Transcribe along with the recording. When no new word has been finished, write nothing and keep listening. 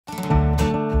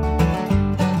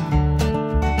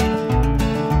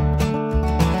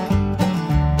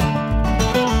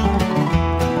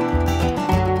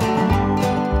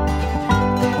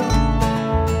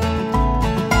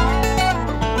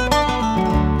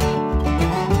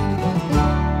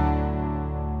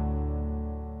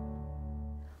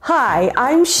Hi,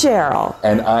 I'm Cheryl.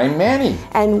 And I'm Manny.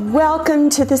 And welcome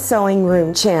to the Sewing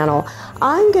Room channel.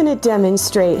 I'm going to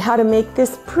demonstrate how to make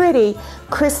this pretty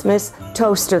Christmas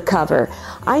toaster cover.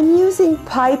 I'm using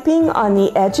piping on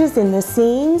the edges and the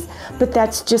seams, but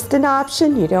that's just an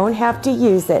option. You don't have to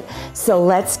use it. So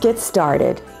let's get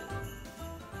started.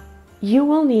 You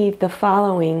will need the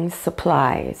following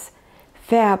supplies: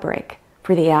 fabric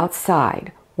for the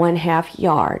outside, 1/2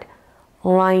 yard,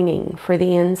 lining for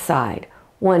the inside,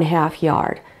 1/2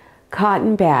 yard,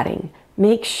 cotton batting.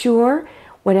 Make sure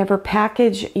whatever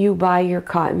package you buy your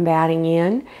cotton batting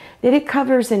in, that it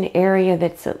covers an area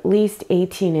that's at least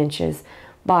 18 inches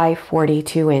by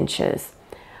 42 inches.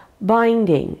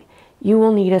 Binding. You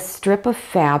will need a strip of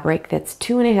fabric that's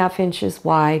 2.5 inches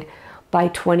wide by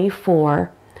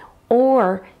 24,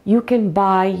 or you can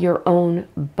buy your own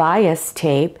bias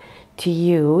tape to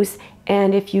use,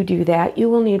 and if you do that, you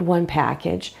will need 1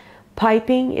 package.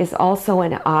 Piping is also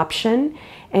an option,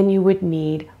 and you would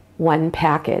need 1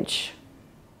 package.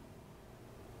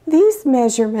 These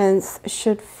measurements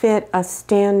should fit a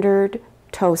standard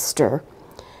toaster,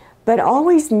 but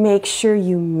always make sure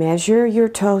you measure your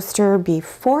toaster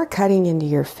before cutting into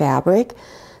your fabric.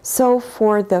 So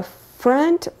for the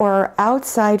front or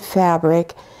outside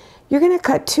fabric, you're going to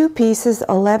cut 2 pieces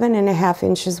 11.5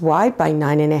 inches wide by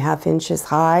 9.5 inches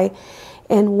high,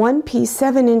 and 1 piece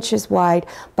 7 inches wide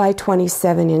by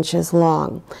 27 inches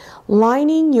long.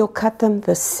 Lining, you'll cut them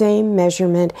the same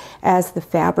measurement as the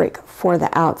fabric for the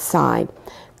outside.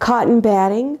 Cotton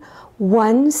batting,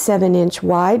 1 7-inch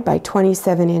wide by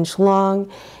 27-inch long,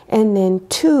 and then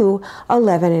 2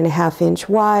 11.5 inch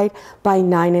wide by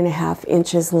 9.5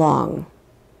 inches long.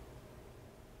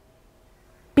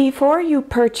 Before you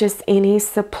purchase any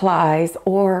supplies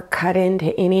or cut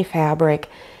into any fabric,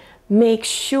 make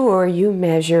sure you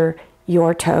measure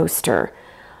your toaster.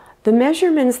 The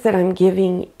measurements that I'm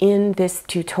giving in this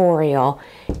tutorial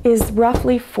is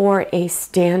roughly for a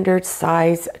standard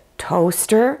size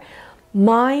toaster.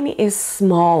 Mine is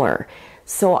smaller,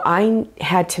 so I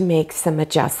had to make some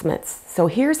adjustments. So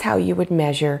here's how you would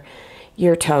measure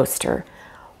your toaster.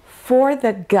 For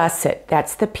the gusset,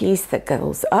 that's the piece that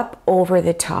goes up over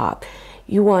the top,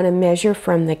 you want to measure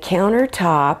from the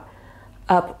countertop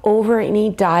up over any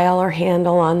dial or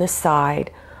handle on the side,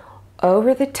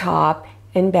 over the top,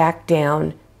 and back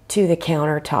down to the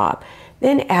countertop.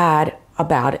 Then add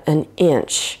about 1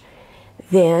 inch.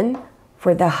 Then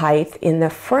for the height in the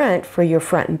front, for your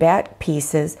front and back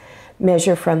pieces,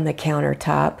 measure from the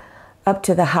countertop up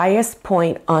to the highest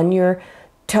point on your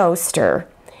toaster.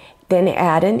 Then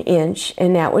add 1 inch,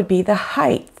 and that would be the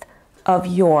height of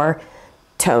your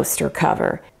toaster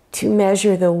cover. To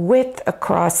measure the width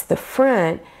across the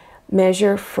front,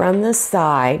 measure from the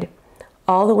side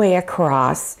all the way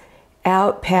across,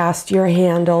 out past your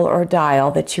handle or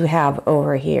dial that you have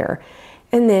over here,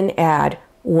 and then add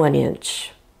 1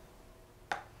 inch.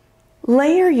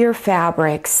 Layer your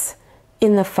fabrics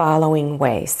in the following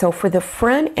way. So for the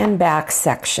front and back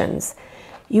sections,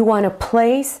 you want to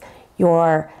place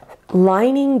your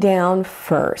lining down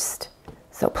first.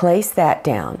 So place that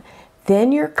down.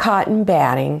 Then your cotton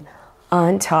batting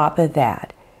on top of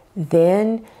that.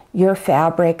 Then your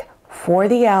fabric for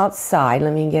the outside.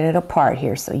 Let me get it apart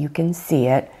here so you can see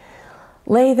it.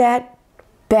 Lay that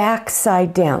back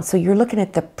side down. So you're looking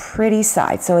at the pretty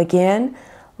side. So again,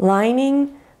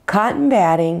 lining, cotton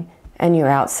batting, and your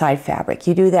outside fabric.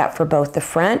 You do that for both the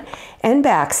front and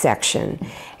back section.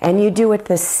 And you do it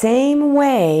the same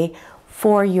way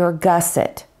for your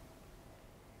gusset.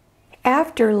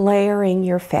 After layering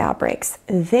your fabrics,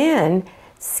 then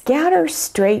scatter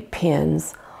straight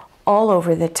pins all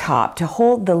over the top to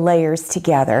hold the layers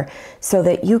together so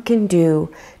that you can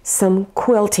do some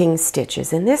quilting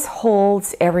stitches, and this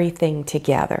holds everything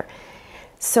together.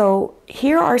 So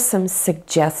here are some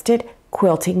suggested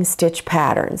quilting stitch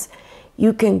patterns.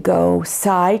 You can go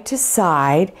side to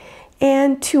side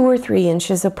and 2 or 3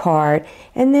 inches apart,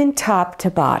 and then top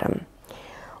to bottom.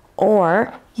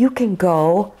 Or you can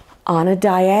go on a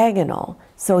diagonal.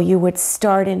 So you would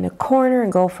start in the corner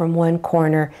and go from one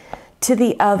corner to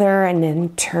the other, and then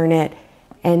turn it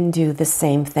and do the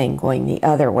same thing going the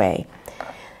other way.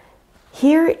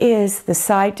 Here is the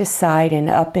side to side and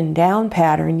up and down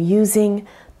pattern using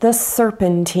the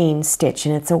serpentine stitch,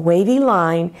 and it's a wavy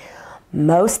line.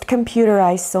 Most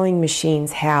computerized sewing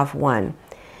machines have one.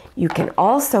 You can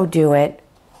also do it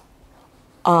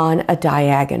on a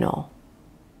diagonal.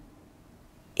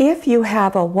 If you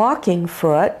have a walking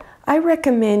foot, I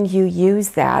recommend you use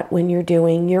that when you're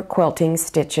doing your quilting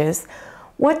stitches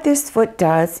What this foot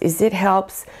does is it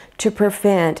helps to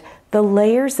prevent the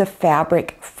layers of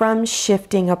fabric from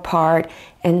shifting apart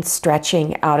and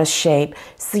stretching out of shape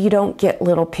so you don't get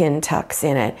little pin tucks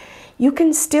in it. You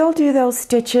can still do those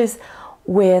stitches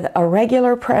with a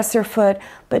regular presser foot,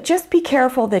 but just be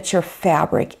careful that your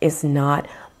fabric is not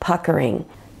puckering.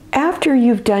 After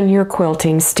you've done your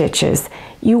quilting stitches,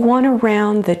 you want to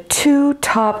round the two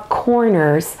top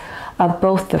corners of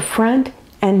both the front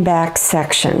and back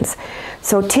sections.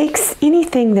 So take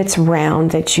anything that's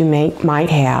round that you might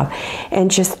have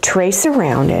and just trace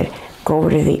around it. Go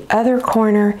over to the other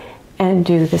corner and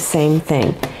do the same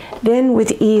thing. Then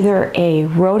with either a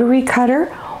rotary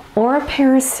cutter or a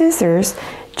pair of scissors,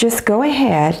 just go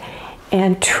ahead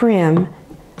and trim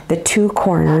the two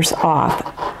corners off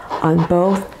on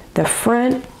both the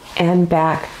front and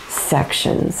back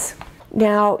sections.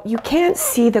 Now, you can't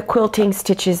see the quilting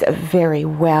stitches very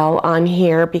well on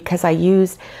here because I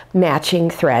used matching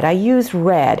thread. I used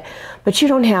red, but you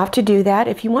don't have to do that.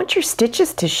 If you want your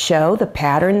stitches to show the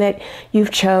pattern that you've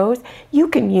chose, you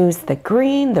can use the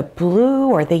green, the blue,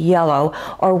 or the yellow,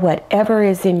 or whatever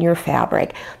is in your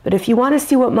fabric. But if you want to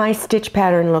see what my stitch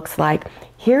pattern looks like,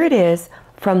 here it is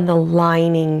from the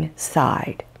lining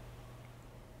side.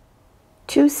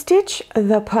 To stitch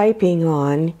the piping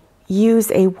on,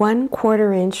 use a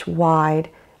 1/4 inch wide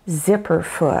zipper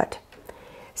foot.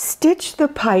 Stitch the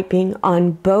piping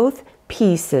on both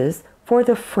pieces for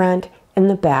the front and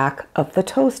the back of the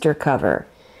toaster cover.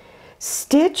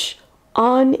 Stitch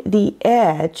on the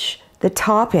edge, the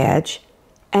top edge,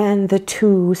 and the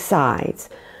two sides.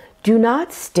 Do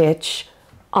not stitch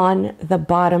on the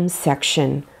bottom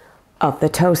section of the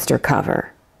toaster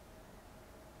cover.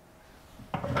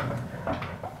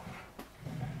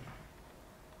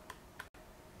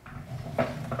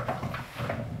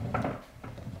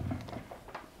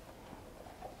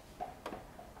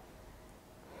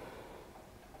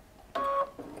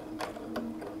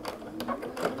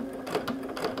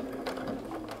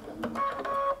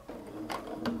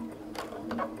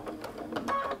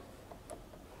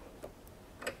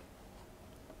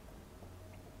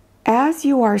 As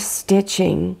you are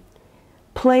stitching,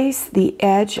 place the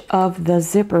edge of the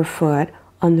zipper foot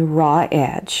on the raw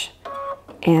edge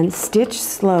and stitch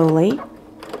slowly,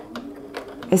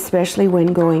 especially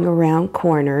when going around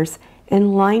corners,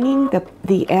 and lining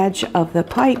the edge of the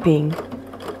piping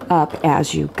up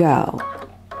as you go.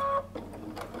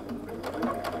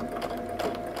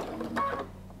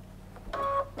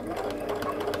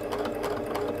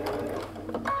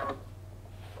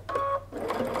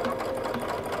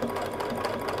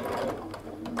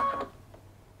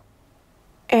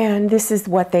 And this is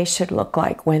what they should look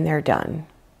like when they're done.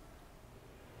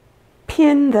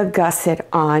 Pin the gusset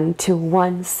on to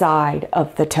one side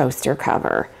of the toaster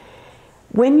cover.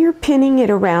 When you're pinning it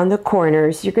around the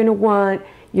corners, you're going to want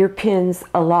your pins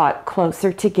a lot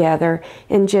closer together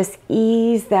and just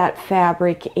ease that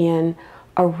fabric in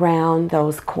around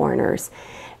those corners.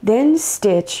 Then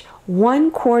stitch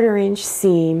 1/4 inch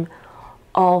seam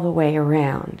all the way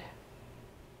around.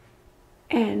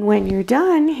 And when you're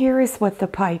done, here is what the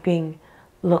piping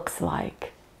looks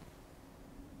like.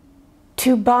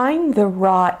 To bind the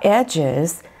raw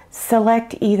edges,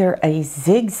 select either a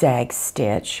zigzag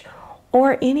stitch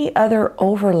or any other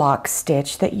overlock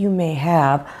stitch that you may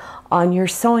have on your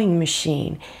sewing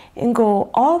machine and go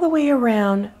all the way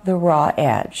around the raw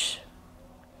edge.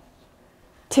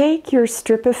 Take your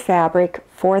strip of fabric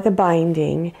for the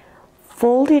binding,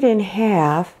 fold it in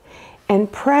half,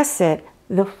 and press it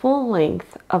the full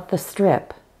length of the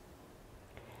strip.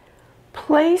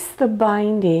 Place the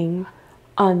binding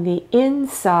on the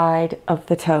inside of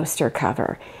the toaster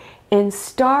cover and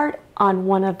start on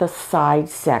one of the side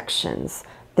sections,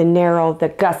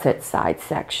 the gusset side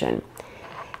section.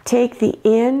 Take the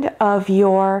end of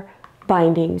your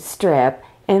binding strip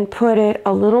and put it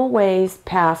a little ways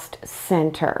past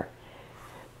center.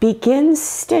 Begin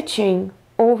stitching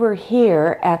over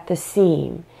here at the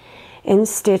seam and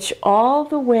stitch all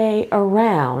the way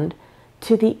around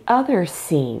to the other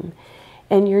seam,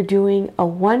 and you're doing a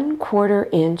 1/4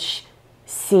 inch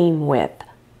seam width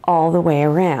all the way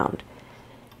around.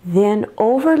 Then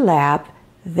overlap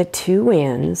the two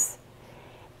ends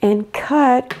and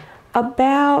cut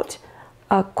about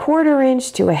a 1/4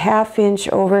 inch to a 1/2 inch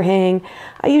overhang.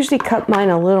 I usually cut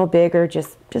mine a little bigger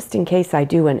just in case I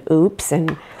do an oops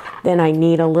and then I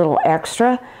need a little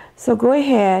extra. So go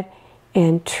ahead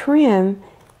and trim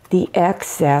the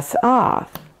excess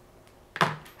off.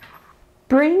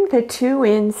 Bring the two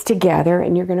ends together,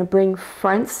 and you're going to bring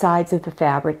front sides of the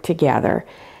fabric together.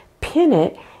 Pin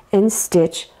it and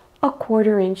stitch a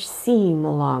 1/4 inch seam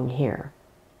along here.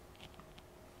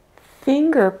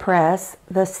 finger press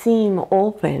the seam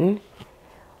open,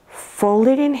 fold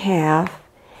it in half,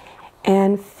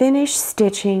 and finish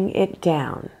stitching it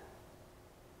down.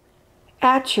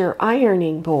 At your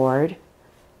ironing board,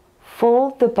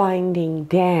 fold the binding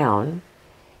down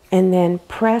and then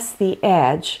press the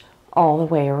edge all the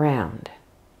way around.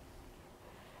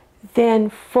 Then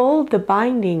fold the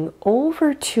binding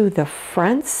over to the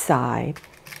front side,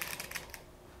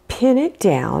 pin it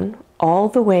down all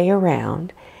the way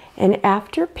around, and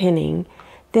after pinning,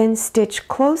 then stitch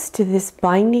close to this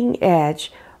binding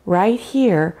edge right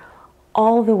here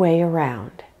all the way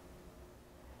around.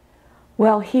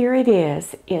 Well, here it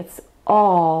is. It's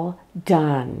all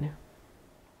done.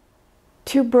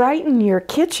 To brighten your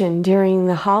kitchen during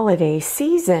the holiday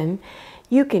season,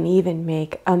 you can even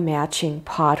make a matching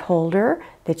pot holder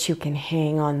that you can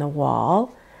hang on the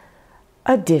wall,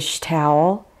 a dish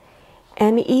towel,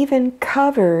 and even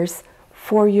covers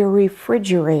for your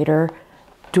refrigerator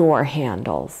door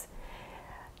handles.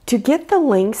 To get the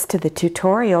links to the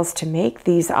tutorials to make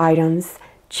these items,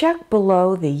 check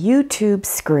below the YouTube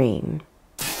screen.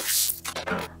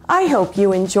 I hope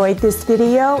you enjoyed this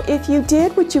video. If you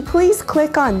did, would you please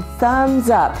click on thumbs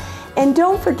up? And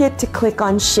don't forget to click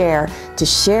on share to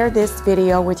share this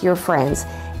video with your friends.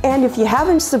 And if you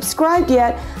haven't subscribed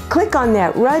yet, click on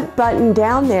that red button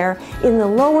down there in the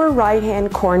lower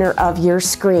right-hand corner of your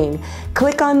screen.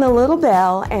 Click on the little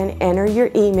bell and enter your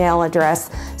email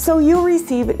address so you'll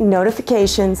receive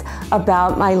notifications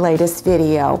about my latest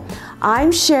video. I'm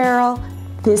Cheryl.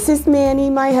 This is Manny,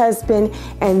 my husband,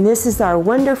 and this is our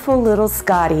wonderful little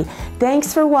Scotty.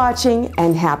 Thanks for watching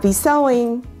and happy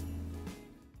sewing.